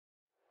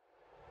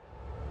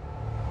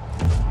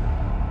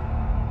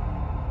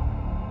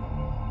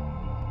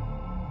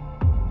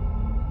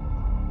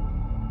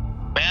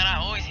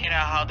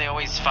how they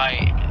always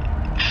fight.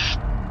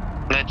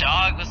 The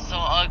dog was so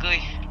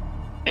ugly.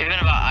 Even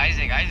about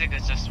Isaac. Isaac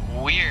is just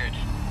weird.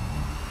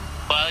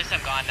 Well, at least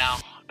I'm gone now.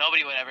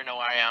 Nobody would ever know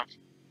where I am.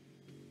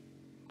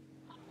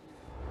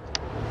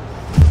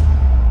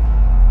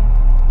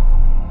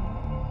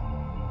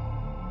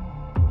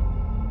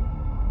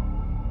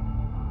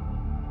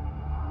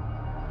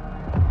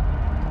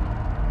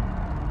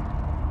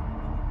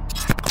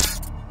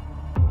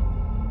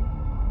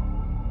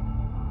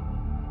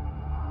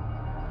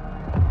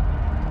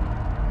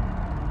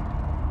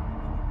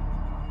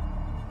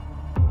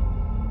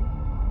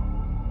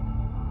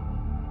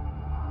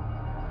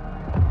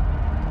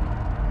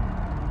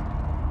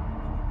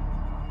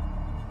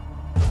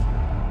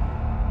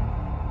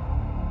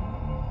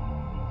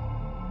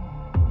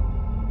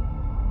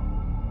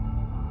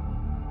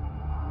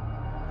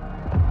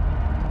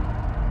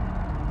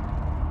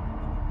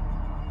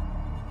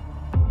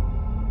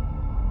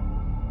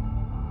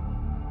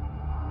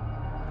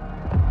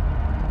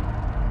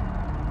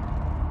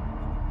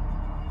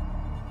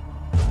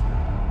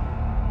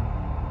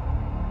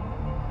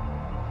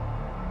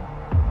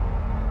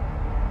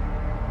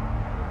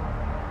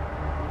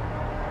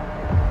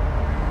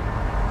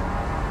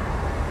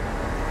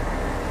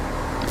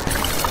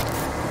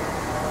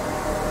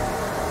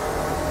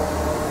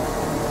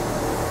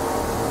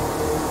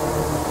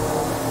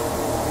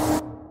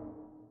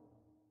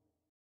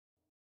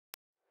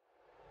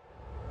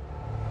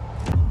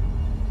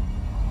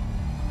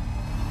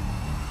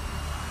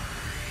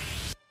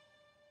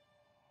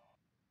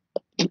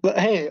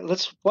 Hey,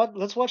 let's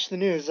watch the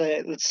news.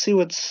 Let's see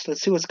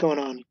what's going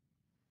on.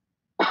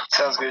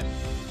 Sounds good.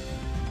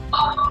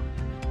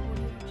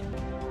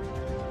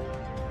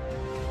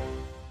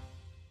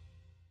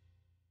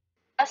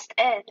 Just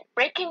in,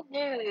 breaking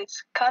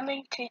news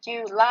coming to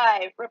you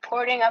live,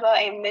 reporting about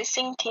a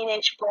missing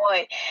teenage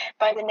boy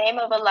by the name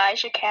of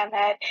Elijah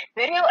Camhead.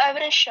 Video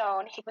evidence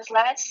shown he was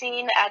last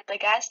seen at the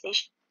gas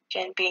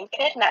station being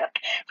kidnapped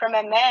from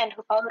a man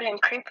who followed him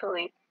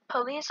creepily.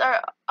 Police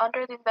are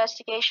under the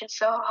investigation,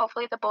 so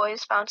hopefully the boy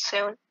is found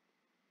soon.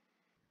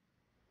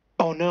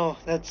 Oh no,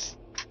 that's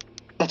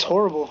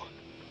horrible.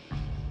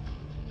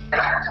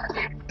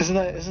 Isn't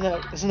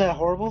that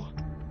horrible?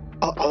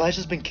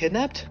 Elijah's been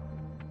kidnapped?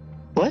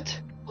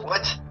 What?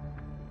 What?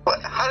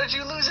 How did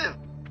you lose him?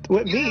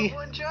 What, you me? Have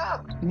one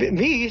job.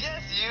 Me?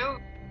 Yes, you.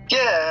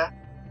 Yeah.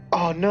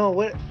 Oh no!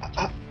 What?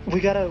 We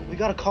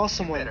gotta call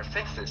someone. You better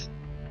fix this.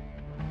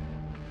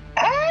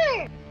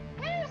 Hey!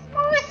 Where's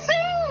my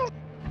suit?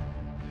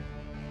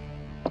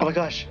 Oh my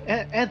gosh,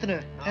 Anthony!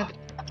 Anthony!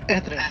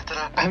 Anthony.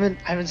 I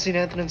haven't seen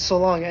Anthony in so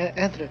long.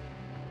 Anthony,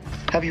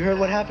 have you heard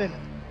what happened?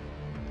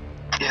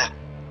 Yeah.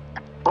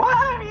 What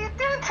are you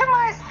doing to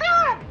my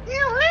son?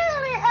 You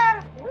literally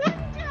have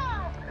one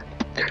job.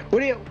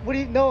 What do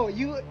you know?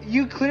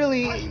 You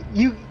clearly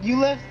you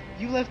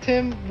left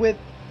him with.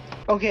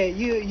 Okay,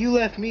 you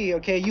left me.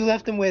 Okay, you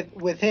left him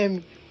with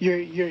him.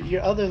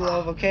 Your other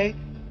love. Okay.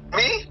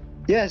 Me?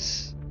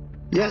 Yes,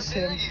 How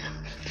dare him. you?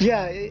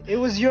 Yeah, it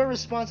was your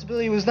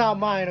responsibility. It was not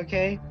mine.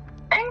 Okay.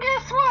 And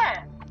guess what?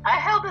 I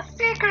held a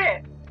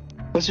secret.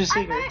 What's your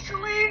I'm secret?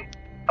 actually.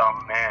 Oh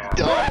man.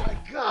 Oh my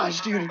gosh,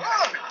 dude.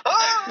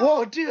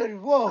 Whoa, dude.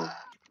 Whoa.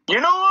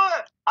 You know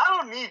what? I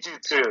don't need you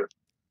to.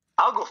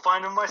 I'll go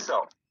find him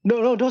myself.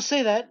 No, don't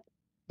say that.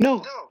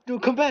 No,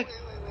 come back.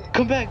 Wait.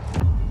 Come back.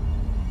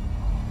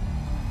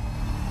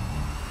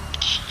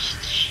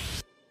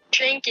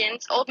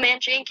 Jenkins, old man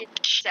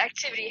Jenkins'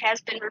 activity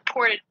has been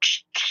reported.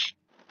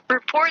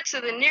 Report to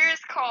the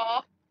nearest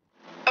call.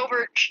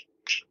 Over.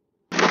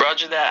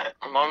 Roger that.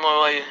 I'm on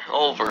my way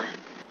over.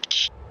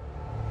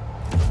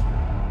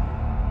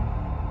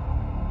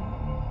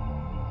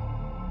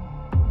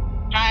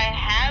 I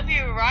have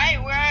you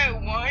right where I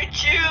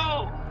want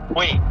you.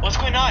 Wait, what's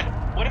going on?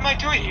 What am I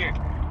doing here?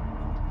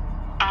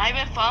 I've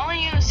been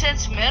following you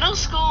since middle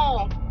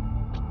school.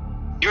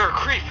 You're a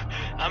creep.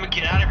 I'm gonna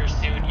get out of here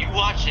soon. You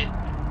watch it.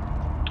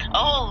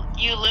 Oh,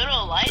 you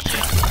little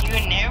Elijah.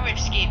 You never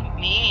escape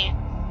me.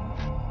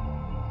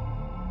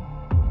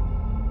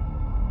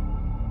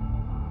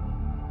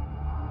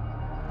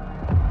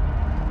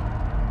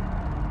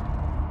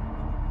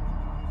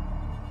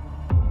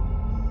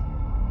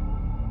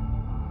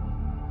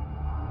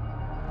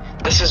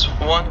 This is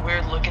one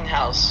weird looking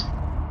house.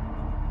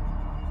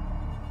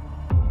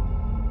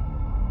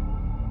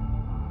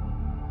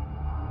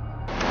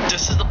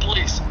 This is the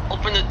police.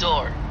 Open the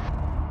door.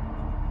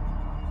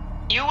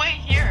 You wait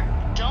here.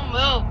 Don't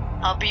move.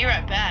 I'll be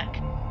right back.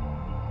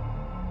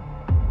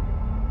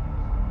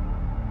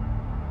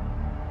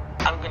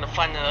 I'm gonna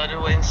find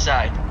another way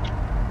inside.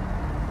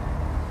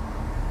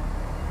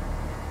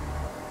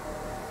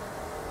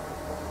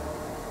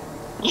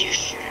 You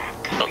should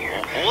have come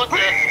here. What the?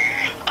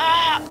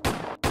 Ah!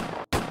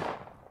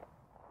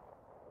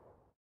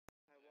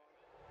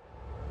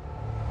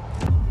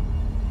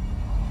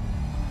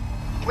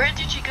 Where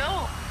did you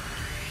go?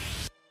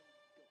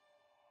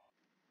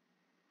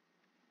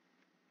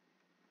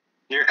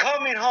 You're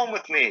coming home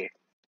with me.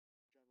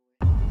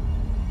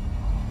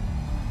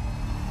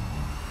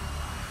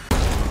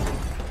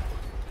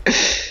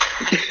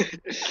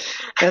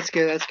 That's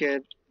good. That's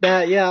good.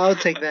 Yeah, I'll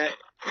take that.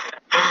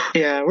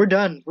 Yeah, we're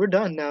done. We're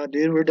done now,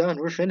 dude. We're done.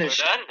 We're We're finished.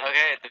 done?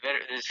 Okay,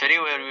 this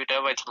video will be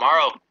done by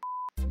tomorrow.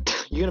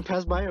 You gonna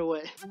pass by or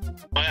what?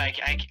 But I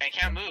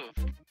can't move.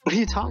 What are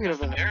you talking That's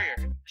the about? barrier.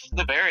 This is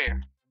the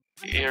barrier.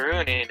 You're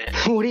ruining it.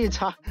 What are you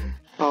talking?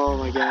 Oh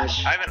my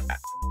gosh. I haven't.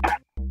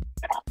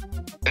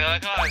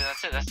 Come on,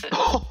 that's it. That's it.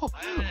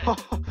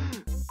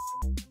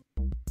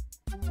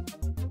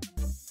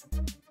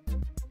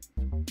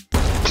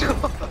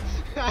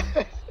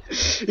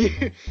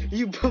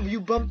 you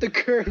bumped the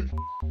curb.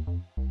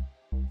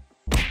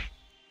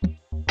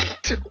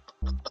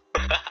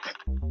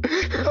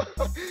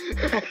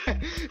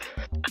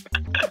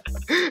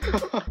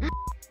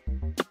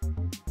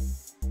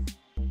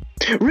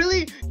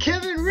 Really?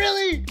 Kevin,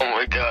 really? Oh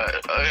my god.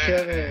 Okay.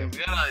 Kevin. We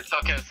gotta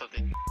talk about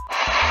something.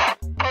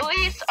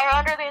 Police are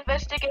under the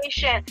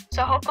investigation,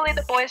 so hopefully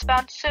the boy is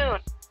found soon.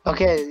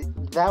 Okay,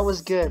 that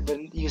was good,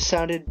 but you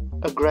sounded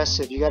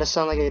aggressive. You gotta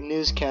sound like a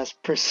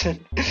newscast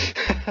person.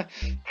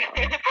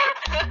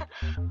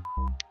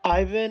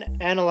 Ivan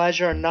and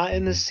Elijah are not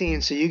in the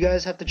scene, so you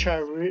guys have to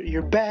try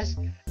your best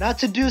not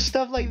to do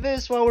stuff like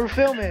this while we're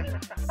filming.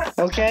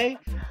 Okay?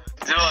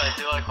 Do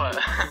like what?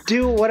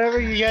 Do whatever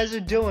you guys are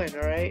doing,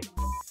 alright?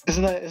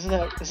 Isn't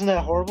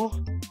that horrible?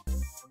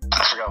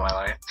 I forgot my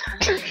line.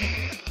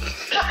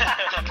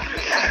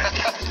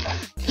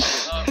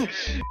 Oh,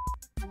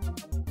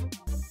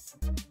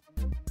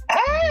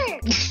 Hey!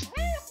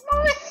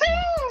 My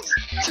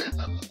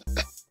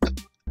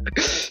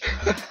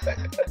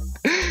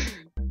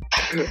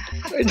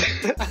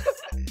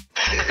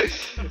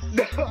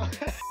no.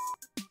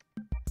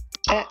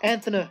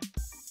 Anthony.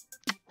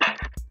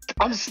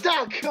 I'm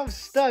stuck,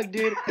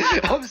 dude.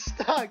 I'm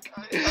stuck.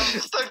 I'm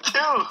stuck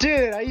too.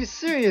 Dude, are you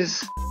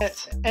serious?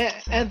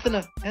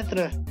 Anthony.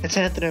 It's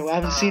Anthony. I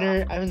haven't seen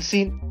her. I haven't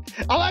seen.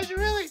 Elijah,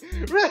 really?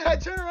 Really? I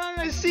turn around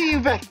and I see you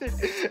back there.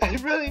 I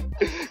really.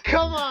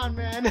 Come on,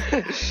 man. I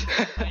told you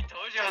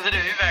I was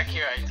gonna be back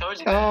here. I told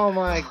you that. Oh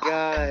my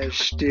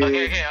gosh, dude.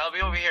 Okay, I'll be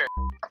over here.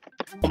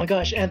 Oh my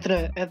gosh,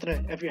 Anthony,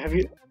 have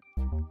you?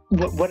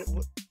 What?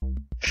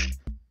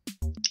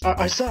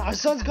 Our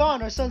son's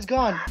gone. Our son's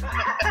gone.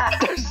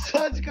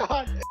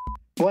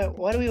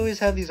 Why do we always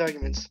have these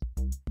arguments?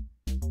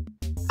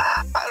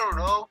 I don't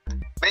know.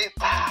 Maybe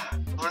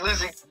we're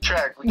losing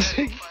track. We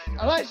gotta find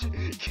Elijah,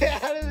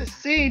 get out of the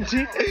scene,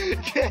 dude.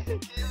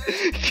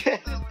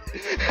 Get.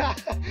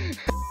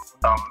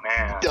 Oh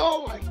man.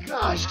 Oh my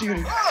gosh,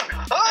 dude.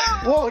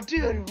 Whoa,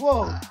 dude.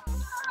 Whoa,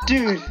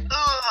 dude.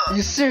 Are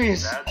you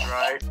serious? That's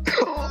right.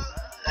 Come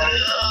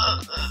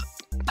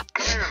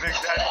here, Big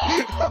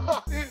Daddy.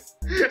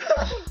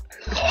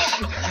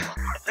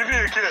 Give me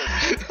a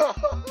kiss.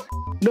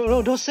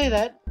 No, don't say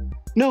that.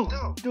 No,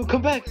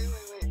 come back. Wait.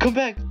 Come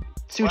back.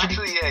 See what you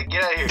Actually, yeah,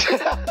 get out of here.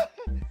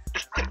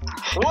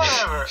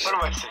 Whatever. What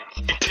am I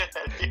saying? Get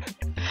out of here.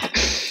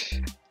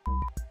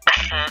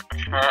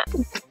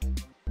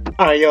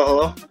 Alright, yo,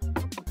 hello.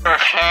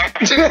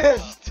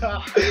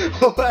 Stop.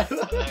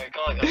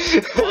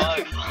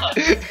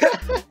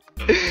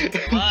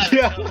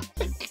 Yeah.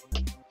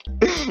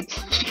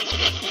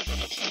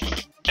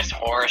 It's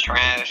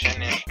horseradish in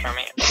this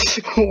Kermit. It's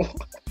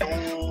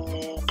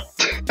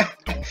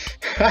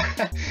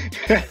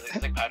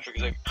like Patrick.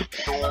 He's like.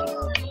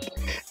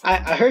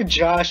 I heard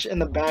Josh in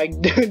the back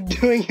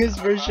doing his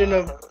version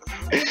of.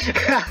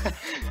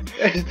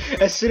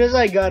 As soon as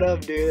I got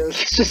up, dude, I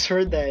just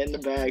heard that in the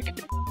back.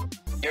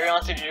 Yuri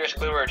wants you to do your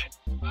Squidward.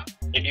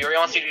 Yuri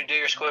wants you to do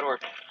your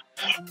Squidward.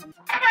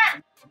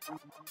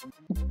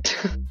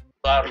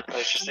 Louder,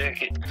 let's just do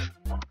it.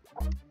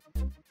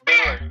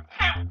 Squidward.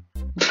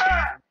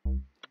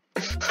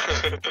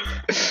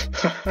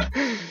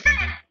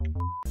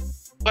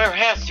 Put your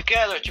hands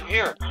together to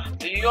hear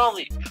the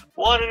only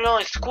one and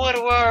only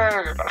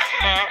Squidward.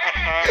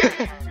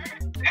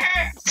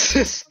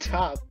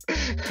 Stop.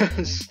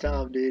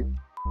 Stop, dude.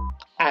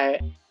 I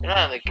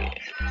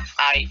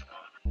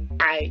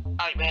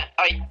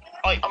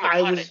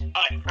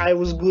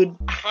was good.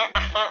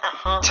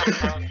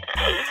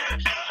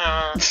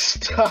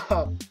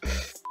 Stop.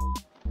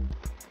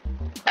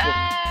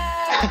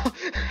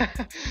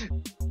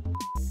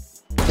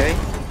 Okay.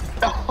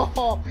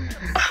 Oh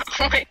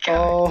my god.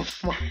 Oh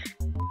my.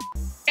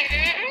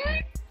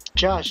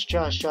 Josh.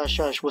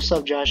 What's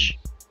up, Josh?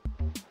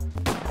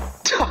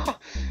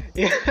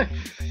 Yeah.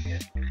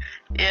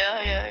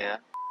 Yeah.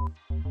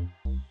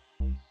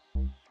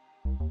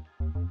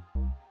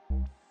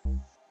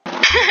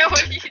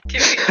 What are you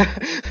doing?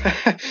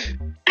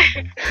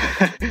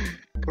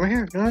 Come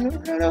here.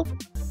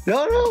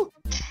 No.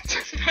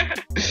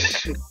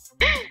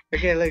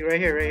 Okay, look, right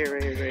here.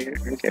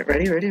 Okay,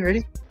 ready?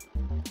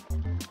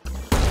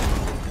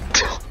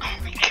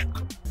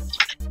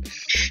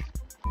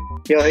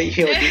 Yo,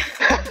 yeah.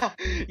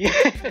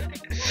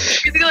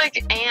 You're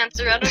like ants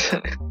or I don't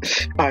know.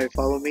 Alright,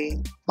 follow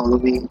me.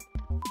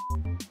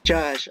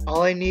 Josh,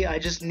 I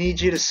just need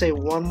you to say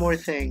one more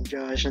thing,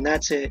 Josh, and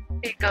that's it.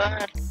 Hey,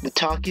 God. The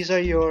talkies are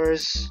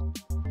yours.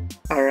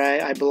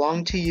 Alright, I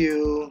belong to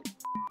you.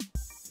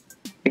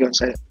 go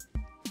inside.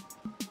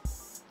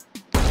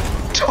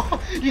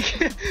 You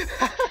can't.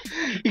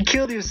 You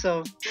killed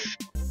yourself.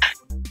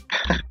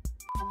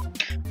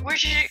 Where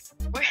did you?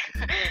 Where?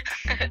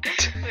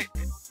 Wait.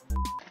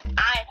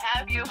 I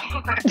have you.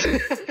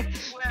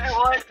 Where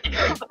was you?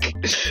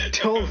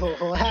 Don't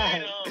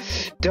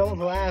laugh. Don't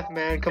laugh,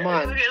 man. Come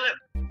on.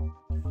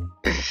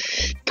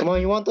 Come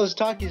on, you want those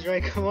Takis,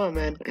 right? Come on,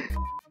 man.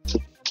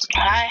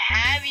 I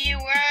have you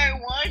where I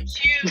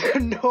want you.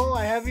 No,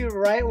 I have you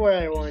right where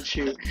I want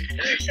you. You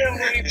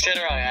said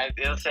it wrong.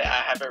 It'll say I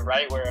have it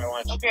right where I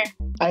want you. Okay.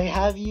 I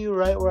have you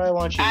right where I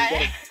want you. You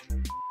gotta-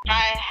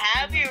 I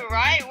have you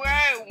right where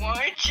I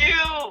want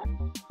you.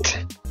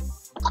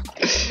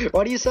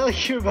 Why do you sound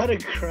like you're about to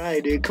cry,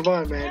 dude? Come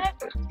on, man. What?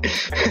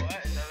 Is that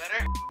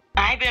better?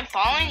 I've been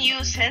following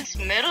you since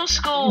middle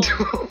school.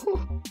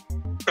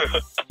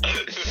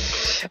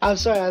 I'm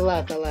sorry, I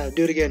laughed. Do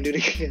it again. You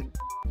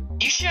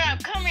shut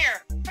up. Come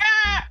here.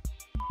 Ah!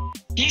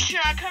 You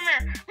shut up. Come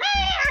here.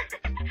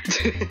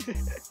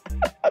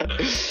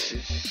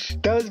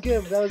 That was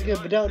good.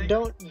 But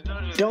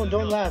don't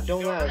laugh.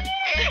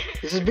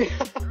 This is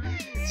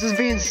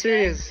being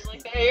serious.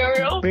 Like that,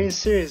 YOuReaL? Being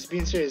serious.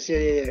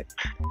 Yeah.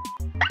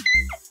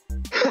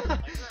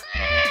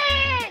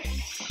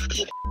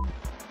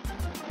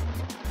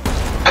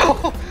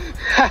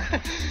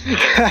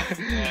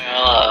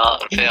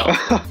 Fail.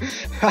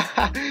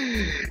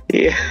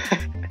 Yeah.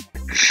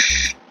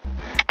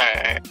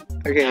 Alright.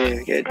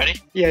 Okay, good. Ready?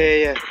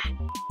 Yeah.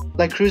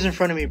 Like cruise in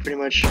front of me, pretty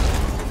much.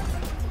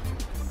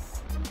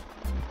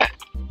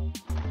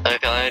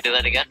 Okay, let me do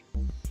that again.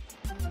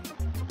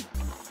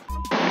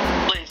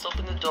 Please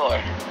open the door.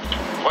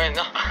 Wait,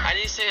 no, I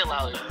need to say it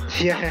loudly.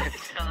 Yeah.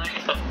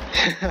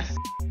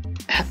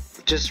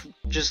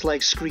 just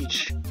like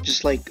screech.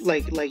 Just like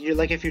you're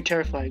like if you're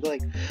terrified, go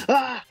like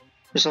ah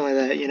or something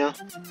like that, you know.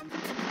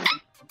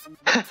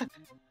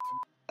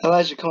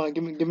 Elijah, come on,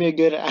 give me a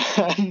good.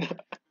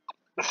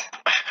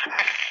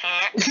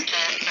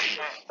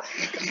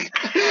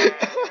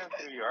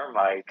 Your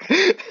mic.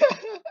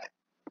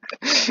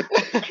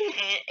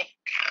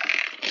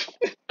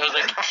 It was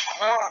like.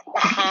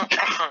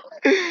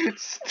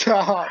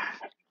 Stop.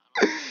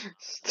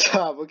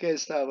 Okay,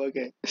 stop.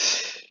 Okay.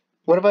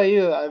 What about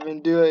you? I've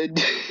been doing.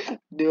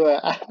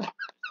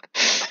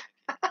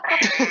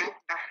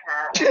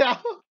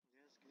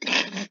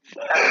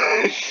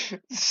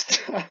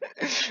 Stop.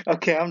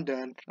 Okay, I'm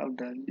done,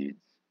 dude.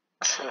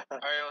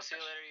 Alright, we'll see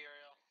you later.